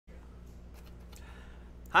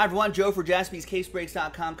Hi everyone, Joe for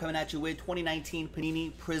JaspysCaseBreaks.com coming at you with 2019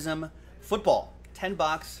 Panini Prizm Football. 10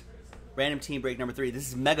 box, random team break number 3. This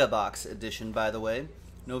is Mega Box edition, by the way.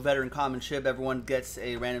 No veteran common ship. Everyone gets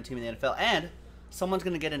a random team in the NFL. And someone's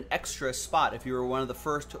going to get an extra spot if you were one of the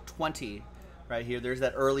first 20 right here. There's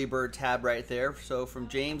that early bird tab right there. So from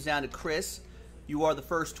James down to Chris, you are the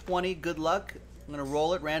first 20. Good luck. I'm going to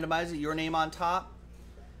roll it, randomize it. Your name on top.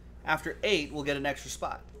 After 8, we'll get an extra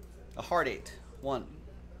spot. A hard 8. 1,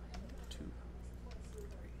 2,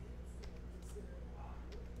 3,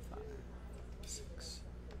 5, 6,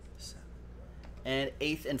 7. And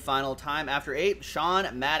 8th and final time. After 8,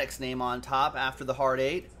 Sean Maddox's name on top. After the hard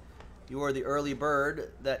 8, you are the early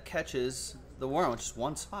bird that catches the worm, which is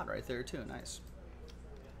one spot right there too. Nice.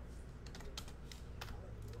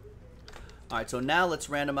 All right, so now let's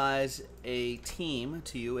randomize a team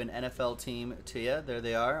to you, an NFL team to you. There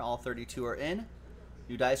they are. All 32 are in.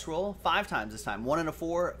 New dice roll 5 times this time. 1 and a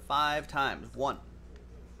 4, 5 times. 1,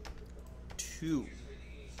 2,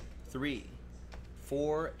 3,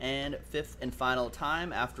 4, and 5th and final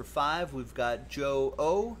time. After 5, we've got Joe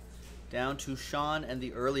O down to Sean and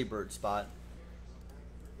the early bird spot.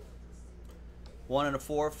 1 and a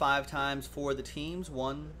 4, 5 times for the teams.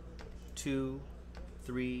 1, 2,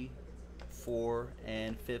 3, 4,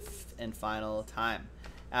 and 5th and final time.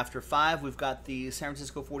 After 5, we've got the San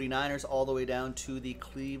Francisco 49ers all the way down to the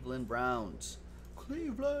Cleveland Browns.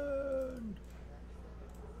 Cleveland!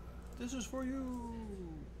 This is for you!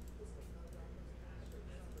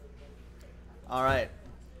 All right.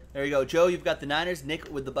 There you go. Joe, you've got the Niners. Nick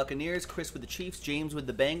with the Buccaneers. Chris with the Chiefs. James with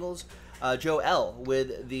the Bengals. Joe L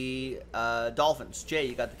with the Dolphins. Jay,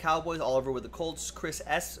 you got the Cowboys. Oliver with the Colts. Chris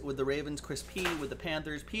S with the Ravens. Chris P with the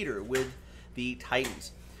Panthers. Peter with the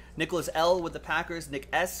Titans. Nicholas L with the Packers. Nick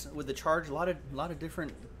S with the Chargers. A lot of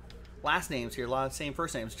different last names here. A lot of same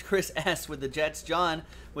first names. Chris S with the Jets. John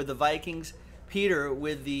with the Vikings. Peter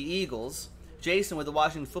with the Eagles. Jason with the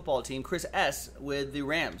Washington football team. Chris S with the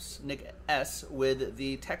Rams. Nick S with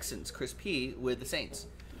the Texans. Chris P with the Saints.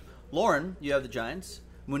 Lauren, you have the Giants.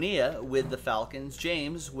 Munia with the Falcons.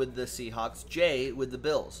 James with the Seahawks. Jay with the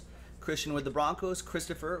Bills. Christian with the Broncos.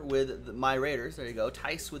 Christopher with my Raiders. There you go.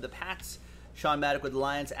 Tice with the Pats. Sean Maddock with the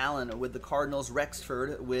Lions. Allen with the Cardinals.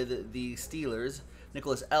 Rexford with the Steelers.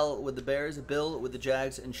 Nicholas L with the Bears. Bill with the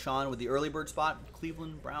Jags. And Sean with the early bird spot.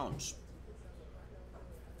 Cleveland Browns.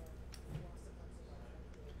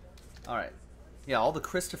 All right. Yeah, all the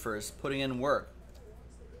Christophers putting in work.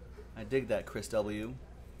 I dig that, Chris W.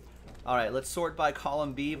 All right, let's sort by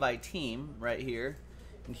column B by team right here.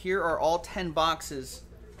 And here are all 10 boxes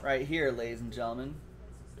right here, ladies and gentlemen.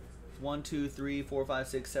 1, 2, 3, 4, 5,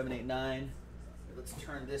 6, 7, 8, 9. Let's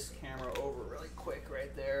turn this camera over really quick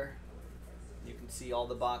right there. You can see all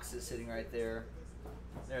the boxes sitting right there.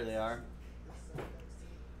 There they are.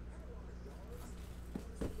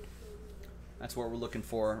 That's what we're looking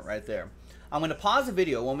for right there. I'm going to pause the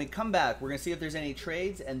video. When we come back, we're going to see if there's any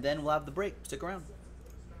trades, and then we'll have the break. Stick around.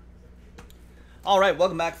 All right,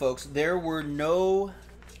 welcome back, folks. There were a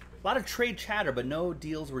lot of trade chatter, but no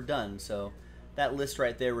deals were done. So that list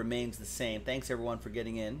right there remains the same. Thanks, everyone, for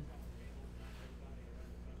getting in.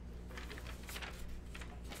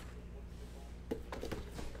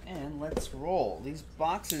 And let's roll. These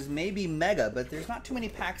boxes may be mega, but there's not too many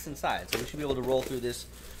packs inside, so we should be able to roll through this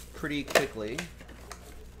pretty quickly.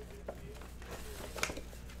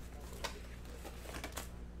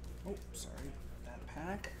 Oh, sorry, that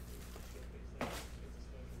pack.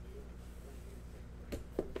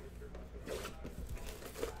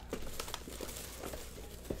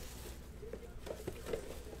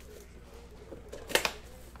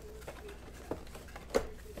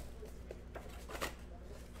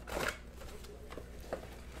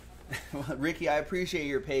 Well, Ricky, I appreciate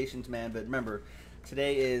your patience, man, but remember,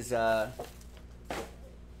 today is a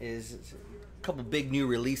couple big new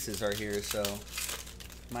releases are here, so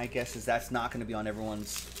my guess is that's not going to be on the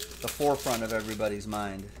forefront of everybody's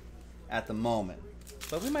mind at the moment.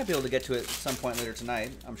 But we might be able to get to it at some point later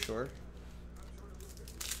tonight, I'm sure.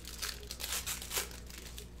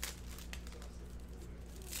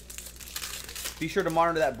 Be sure to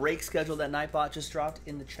monitor that break schedule that Nightbot just dropped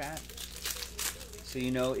in the chat, so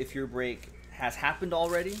you know if your break has happened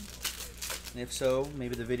already. And if so,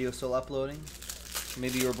 maybe the video is still uploading.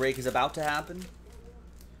 Maybe your break is about to happen.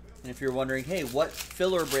 And if you're wondering, hey, what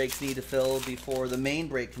filler breaks need to fill before the main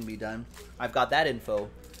break can be done, I've got that info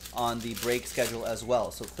on the break schedule as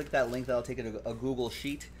well. So click that link. That'll take you to a Google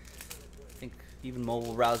Sheet. I think even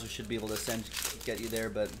mobile browsers should be able to get you there.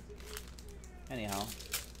 But anyhow,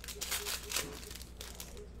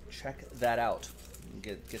 check that out and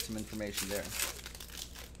get some information there.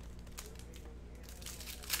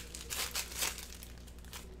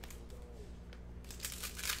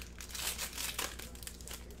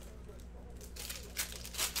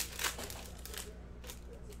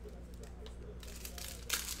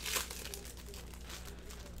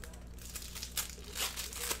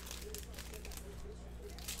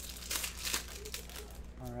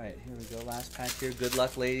 last pack here. Good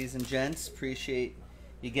luck, ladies and gents. Appreciate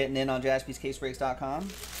you getting in on jaspyscasebreaks.com.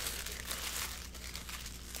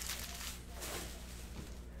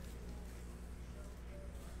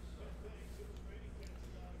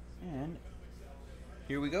 And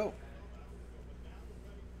here we go.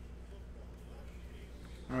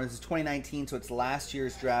 This is 2019, so it's last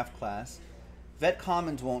year's draft class. Vet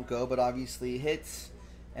Commons won't go, but obviously hits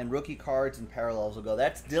and rookie cards and parallels will go.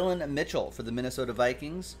 That's Dylan Mitchell for the Minnesota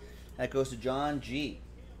Vikings. That goes to John G.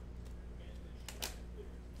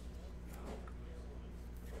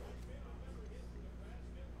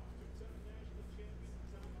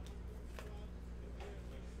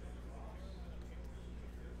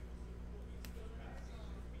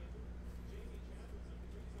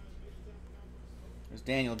 There's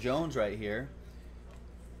Daniel Jones right here.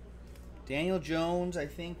 Daniel Jones, I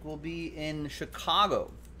think, will be in Chicago.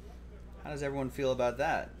 How does everyone feel about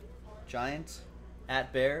that? Giants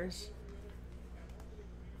at Bears.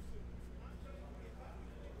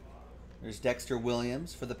 There's Dexter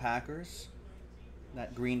Williams for the Packers.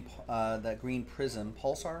 That green Prizm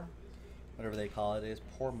Pulsar, whatever they call it, is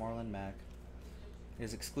poor Marlon Mack.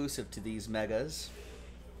 Is exclusive to these megas.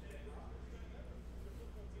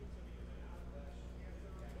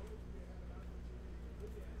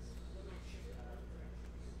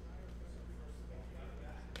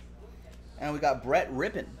 And we got Brett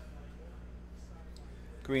Rippin.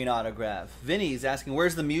 Green autograph. Vinny's asking,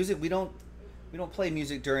 where's the music? We don't play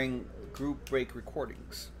music during group break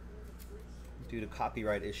recordings due to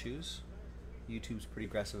copyright issues. YouTube's pretty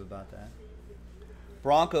aggressive about that.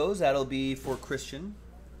 Broncos, that'll be for Christian.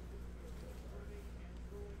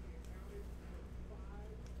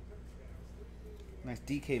 Nice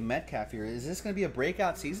DK Metcalf here. Is this going to be a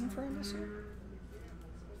breakout season for him this year?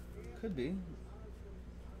 Could be.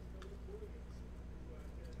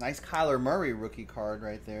 Nice Kyler Murray rookie card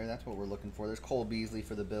right there. That's what we're looking for. There's Cole Beasley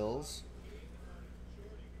for the Bills.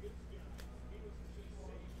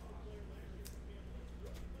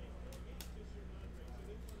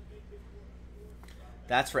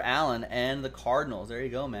 That's for Allen and the Cardinals. There you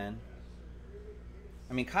go, man.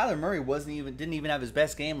 I mean, Kyler Murray didn't even have his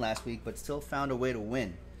best game last week, but still found a way to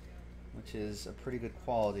win, which is a pretty good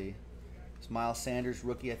quality. It's Miles Sanders,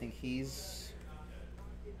 rookie. I think he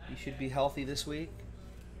should be healthy this week.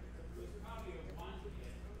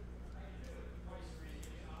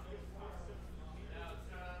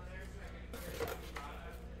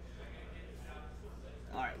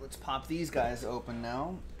 All right, let's pop these guys open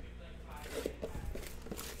now.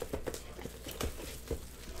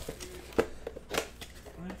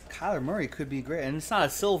 Kyler Murray could be great, and it's not a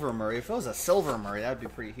silver Murray. If it was a silver Murray, that would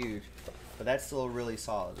be pretty huge. But that's still really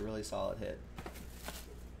solid, a really solid hit.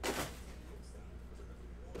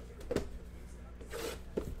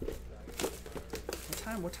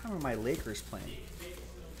 What time are my Lakers playing?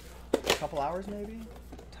 A couple hours maybe?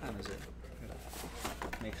 What time is it?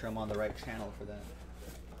 Make sure I'm on the right channel for that.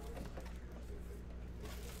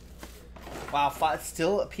 Wow,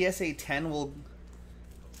 still a PSA 10 will,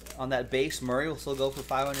 on that base Murray, will still go for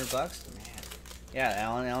 $500. Man. Yeah,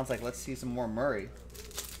 Allen's like, let's see some more Murray.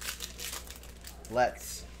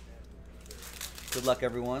 Let's. Good luck,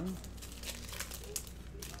 everyone.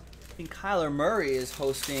 I think Kyler Murray is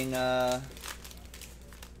hosting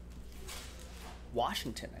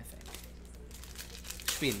Washington, I think.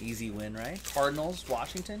 Should be an easy win, right? Cardinals,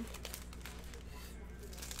 Washington.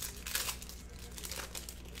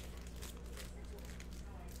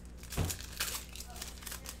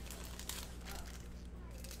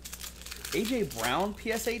 AJ Brown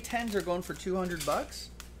PSA 10s are going for $200. Wow.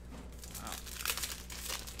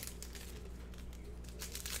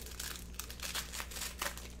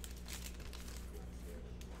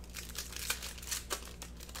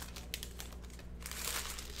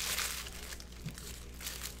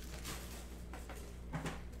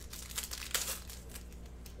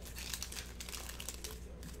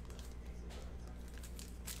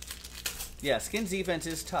 Yeah, Skins defense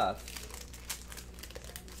is tough.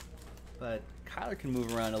 But Kyler can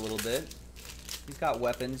move around a little bit. He's got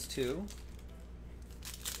weapons too.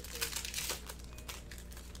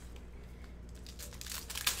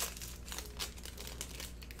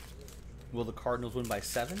 Will the Cardinals win by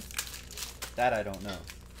 7? That I don't know.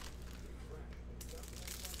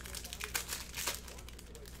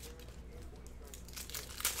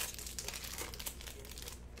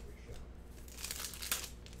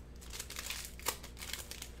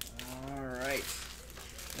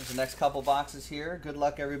 The next couple boxes here. Good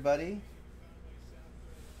luck, everybody.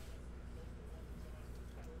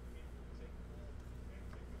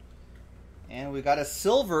 And we got a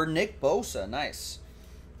silver Nick Bosa. Nice.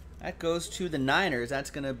 That goes to the Niners.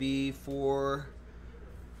 That's going to be for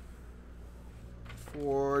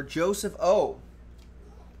Joseph O.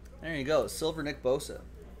 There you go. Silver Nick Bosa.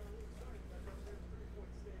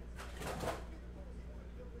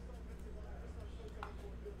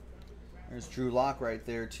 There's Drew Lock right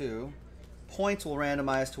there, too. Points will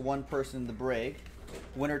randomize to one person in the break.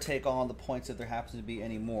 Winner take all on the points if there happens to be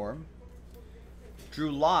any more.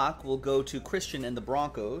 Drew Lock will go to Christian and the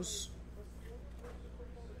Broncos.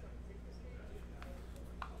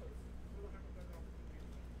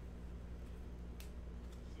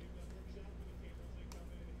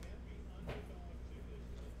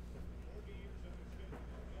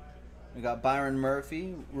 We got Byron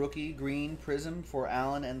Murphy, rookie, green, Prizm for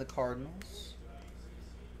Allen and the Cardinals.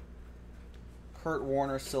 Kurt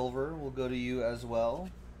Warner, silver, will go to you as well.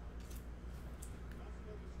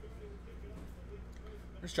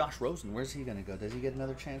 Where's Josh Rosen? Where's he going to go? Does he get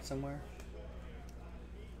another chance somewhere?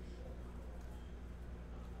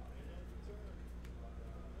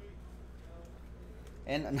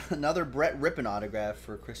 And another Brett Rippon autograph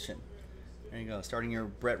for Christian. There you go. Starting your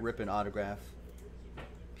Brett Rippon autograph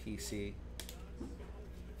PC.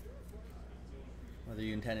 Whether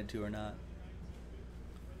you intended to or not.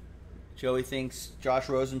 Joey thinks Josh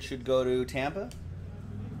Rosen should go to Tampa.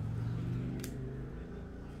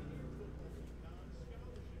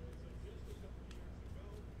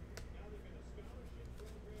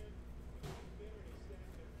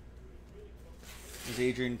 There's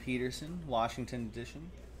Adrian Peterson, Washington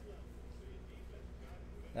edition.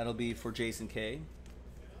 That'll be for Jason K.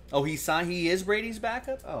 Oh, he is Brady's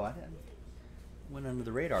backup? Oh, I didn't. Went under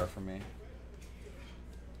the radar for me.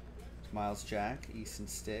 Miles Jack, Easton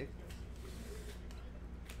Stick.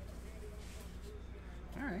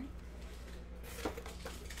 All right.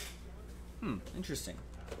 Interesting.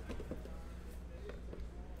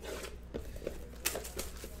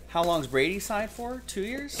 How long's Brady signed for? 2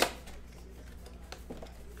 years?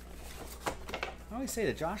 I always say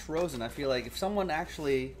that Josh Rosen, I feel like if someone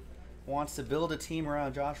actually wants to build a team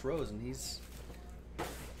around Josh Rosen, I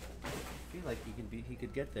feel like he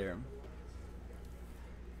could get there.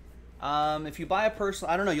 If you buy a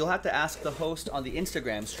personal, I don't know, you'll have to ask the host on the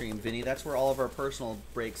Instagram stream, Vinny. That's where all of our personal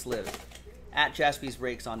breaks live. At Jaspy's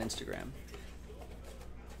Breaks on Instagram.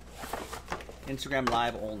 Instagram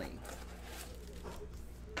live only.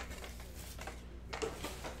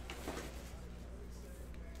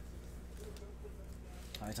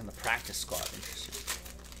 Oh, he's on the practice squad. Interesting.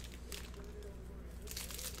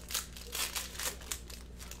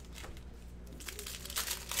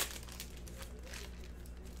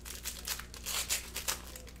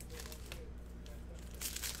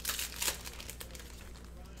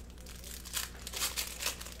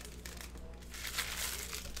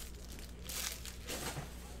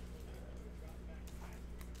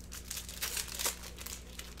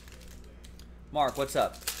 Mark, what's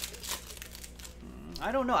up?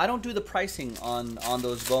 I don't know. I don't do the pricing on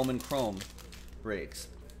those Bowman Chrome breaks.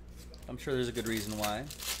 I'm sure there's a good reason why.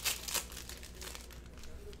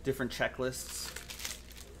 Different checklists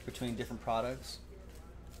between different products.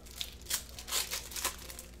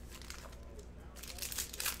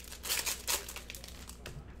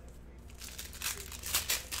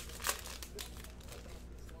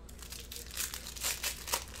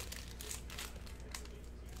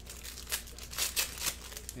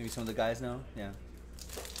 Maybe some of the guys know? Yeah.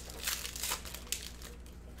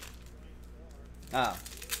 Ah,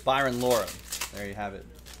 Byron Laura. There you have it.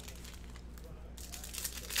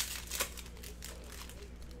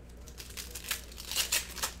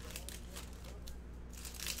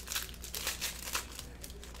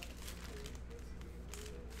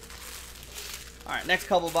 All right, next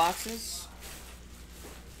couple boxes.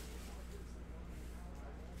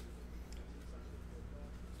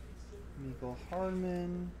 Michael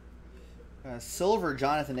Hardman. Silver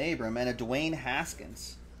Jonathan Abram and a Dwayne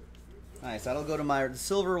Haskins. Nice. That'll go to the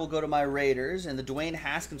silver will go to my Raiders, and the Dwayne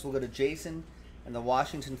Haskins will go to Jason and the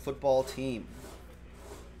Washington football team.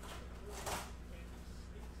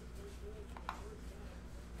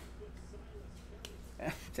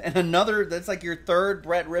 And another, that's like your third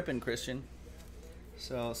Brett Rippon, Christian.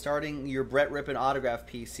 So starting your Brett Rippon autograph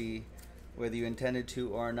PC, whether you intended to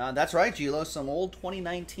or not. That's right, Gilo. Some old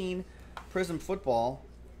 2019 Prizm football.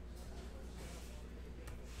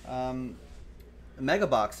 Mega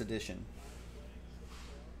Box edition.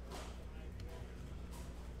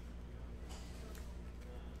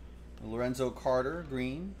 Lorenzo Carter,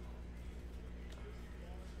 green.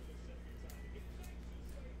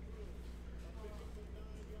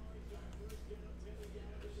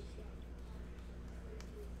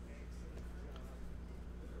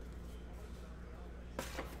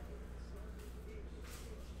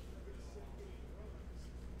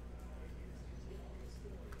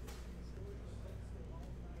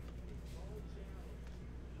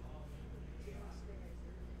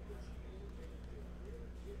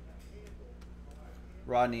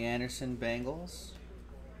 Rodney Anderson, Bengals.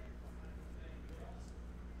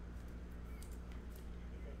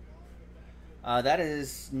 That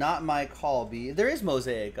is not my call, B. There is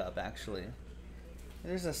Mosaic up, actually.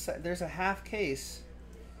 There's a half case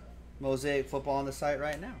Mosaic football on the site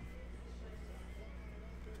right now.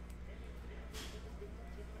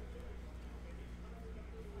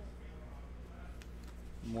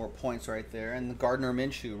 More points right there. And the Gardner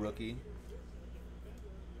Minshew rookie.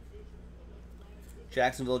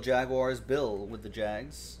 Jacksonville Jaguars, Bill with the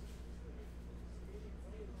Jags.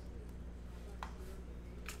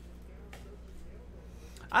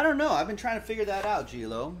 I don't know. I've been trying to figure that out,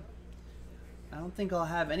 Gilo. I don't think I'll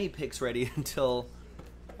have any picks ready until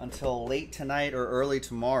late tonight or early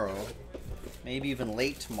tomorrow. Maybe even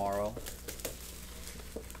late tomorrow.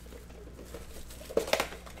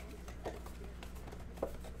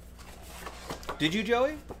 Did you,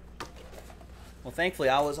 Joey? Well, thankfully,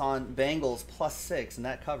 I was on Bengals +6, and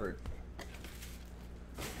that covered.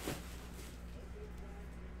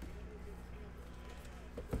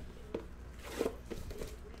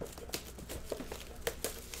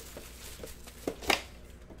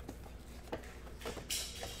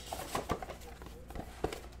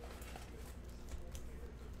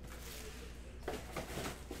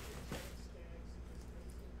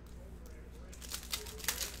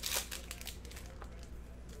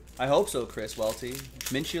 I hope so, Chris Welty.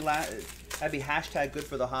 Minshew, that'd be hashtag good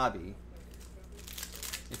for the hobby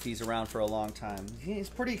if he's around for a long time. He's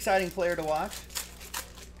a pretty exciting player to watch.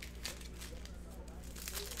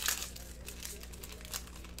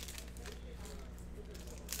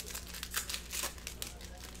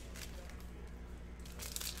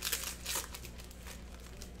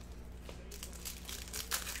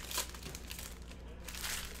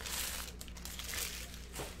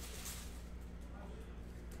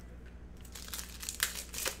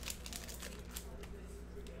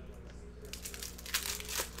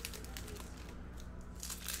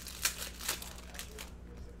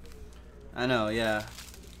 I know, yeah.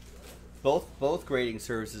 Both grading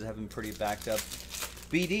services have been pretty backed up.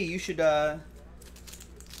 BD, you should, they're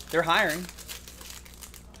hiring. If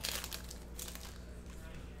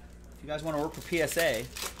you guys want to work for PSA,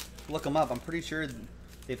 look them up. I'm pretty sure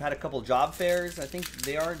they've had a couple job fairs. I think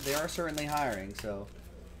they are certainly hiring, so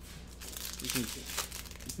you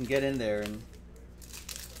can get in there. And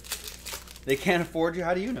they can't afford you.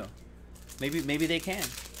 How do you know? Maybe they can.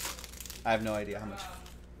 I have no idea how much.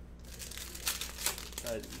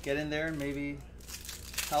 Get in there and maybe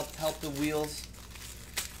help the wheels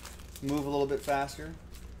move a little bit faster.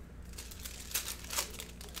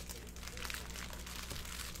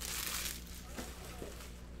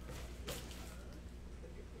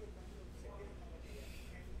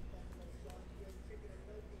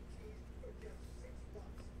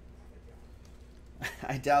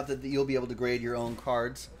 I doubt that you'll be able to grade your own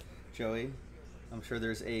cards, Joey. I'm sure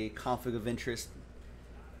there's a conflict of interest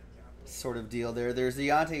sort of deal there. There's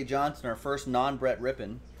Deontay Johnson, our first non-Brett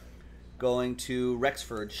Rippon, going to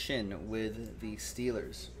Rexford Shin with the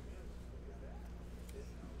Steelers.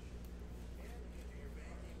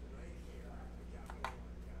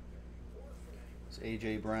 It's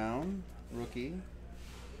A.J. Brown, rookie.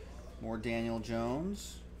 More Daniel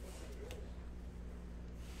Jones.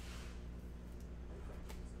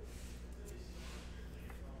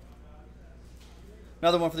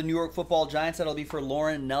 Another one for the New York Football Giants. That'll be for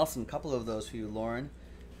Lauren Nelson. A couple of those for you, Lauren.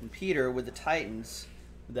 And Peter with the Titans,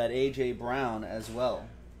 with that A.J. Brown as well.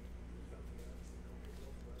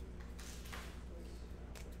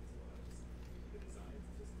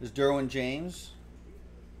 There's Derwin James.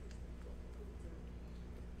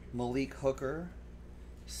 Malik Hooker,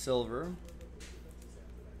 silver.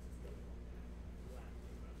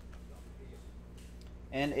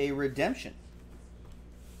 And a redemption.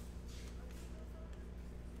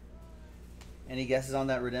 Any guesses on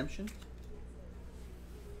that redemption?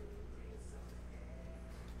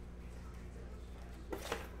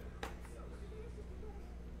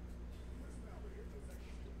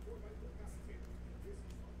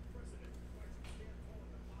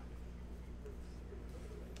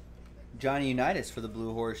 Johnny Unitas for the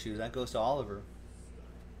Blue Horseshoes. That goes to Oliver.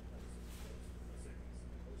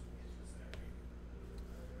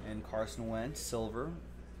 And Carson Wentz, silver.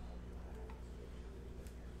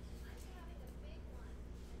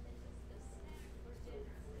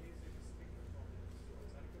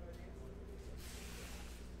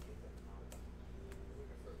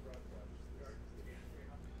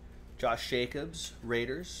 Josh Jacobs,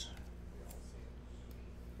 Raiders.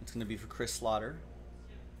 It's going to be for Chris Slaughter.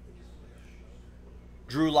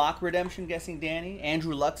 Drew Lock redemption, guessing Danny.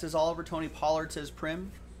 Andrew Luck says Oliver. Tony Pollard says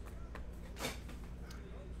Prim.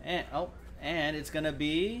 And it's going to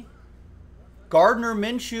be Gardner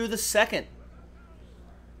Minshew the second.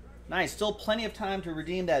 Nice. Still plenty of time to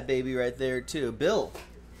redeem that baby right there, too. Bill.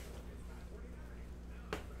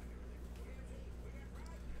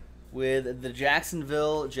 With the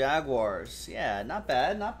Jacksonville Jaguars. Yeah, not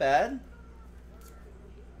bad, not bad.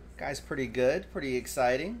 Guy's pretty good, pretty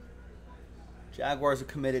exciting. Jaguars are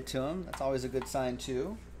committed to him. That's always a good sign,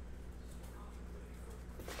 too.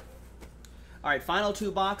 All right, final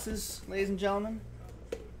 2 boxes, ladies and gentlemen.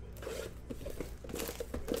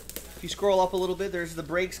 If you scroll up a little bit, there's the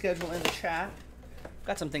break schedule in the chat.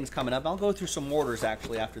 Got some things coming up. I'll go through some orders,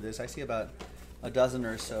 actually, after this. I see about a dozen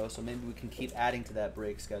or so, so maybe we can keep adding to that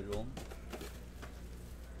break schedule.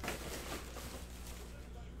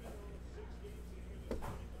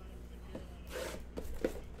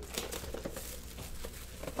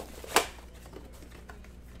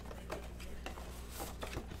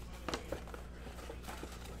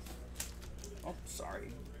 Oh,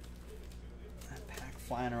 sorry. That pack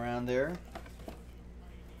flying around there.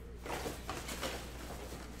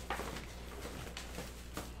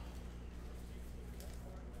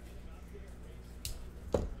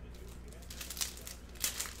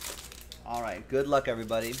 All right, good luck,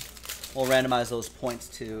 everybody. We'll randomize those points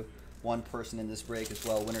to one person in this break as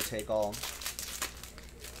well, winner take all.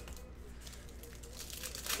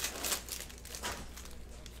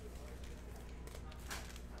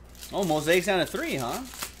 Oh, Mosaic's down to 3, huh?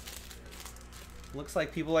 Looks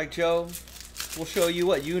like people like Joe will show you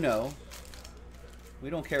what you know. We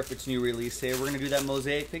don't care if it's new release day. We're going to do that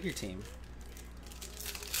Mosaic figure team.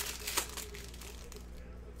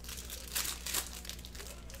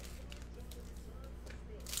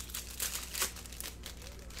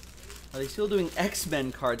 Are they still doing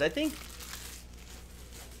X-Men cards? I think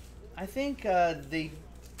they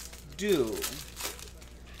do.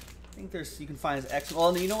 I think there's, you can find X.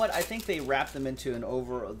 Well, you know what? I think they wrap them into an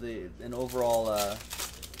overall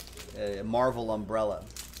Marvel umbrella.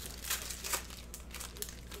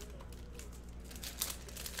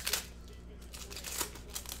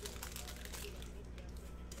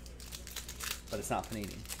 But it's not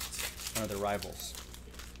Panini. It's one of their rivals.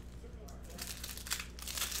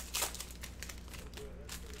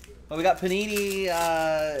 Well, we got Panini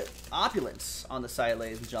Opulence on the site,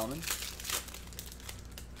 ladies and gentlemen.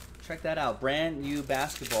 Check that out. Brand new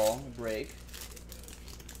basketball break.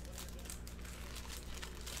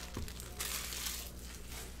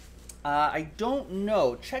 I don't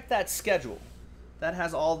know. Check that schedule. That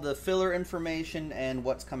has all the filler information and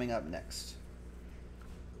what's coming up next.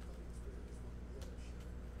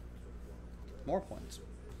 More points.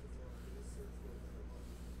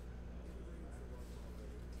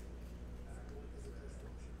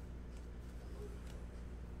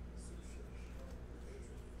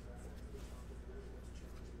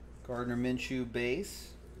 Gardner Minshew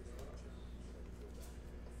base.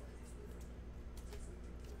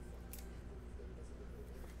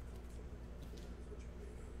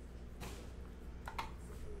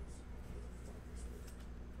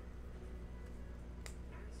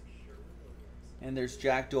 And there's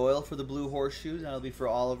Jack Doyle for the blue horseshoes. That'll be for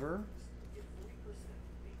Oliver.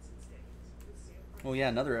 Oh yeah,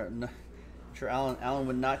 another. I'm sure Alan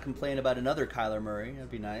would not complain about another Kyler Murray. That'd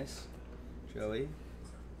be nice. Joey.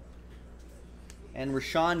 And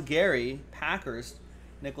Rashawn Gary, Packers,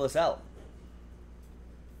 Nicholas L.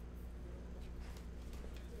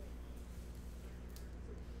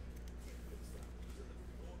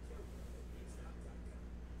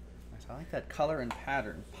 I like that color and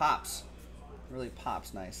pattern. Pops. Really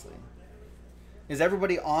pops nicely. Is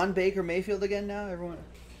everybody on Baker Mayfield again now? Everyone?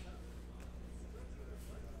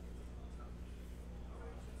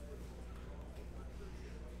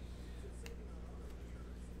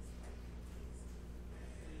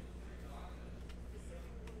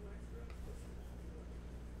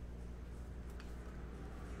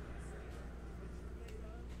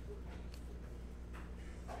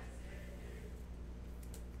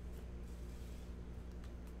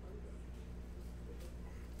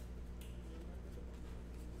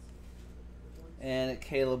 And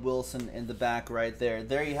Caleb Wilson in the back right there.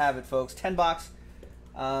 There you have it, folks. 10-box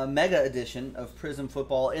mega edition of Prizm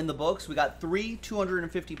Football in the books. We got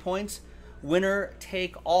 250 points. Winner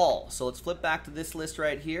take all. So let's flip back to this list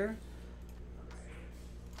right here.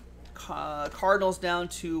 Cardinals down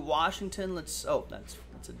to Washington. Let's. Oh, that's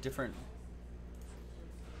a different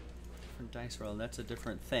dice roll. That's a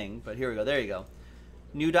different thing. But here we go. There you go.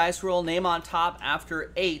 New dice roll. Name on top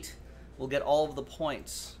after 8. We'll get all of the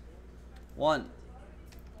points. 1,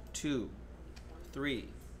 2, 3,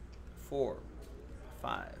 4,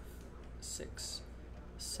 5, 6,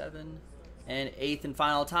 7, And eighth and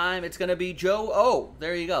final time, it's going to be Joe O.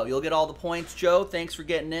 There you go. You'll get all the points. Joe, thanks for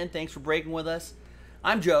getting in. Thanks for breaking with us.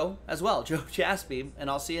 I'm Joe as well, Joe Jaspy, and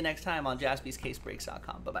I'll see you next time on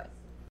jaspyscasebreaks.com. Bye-bye.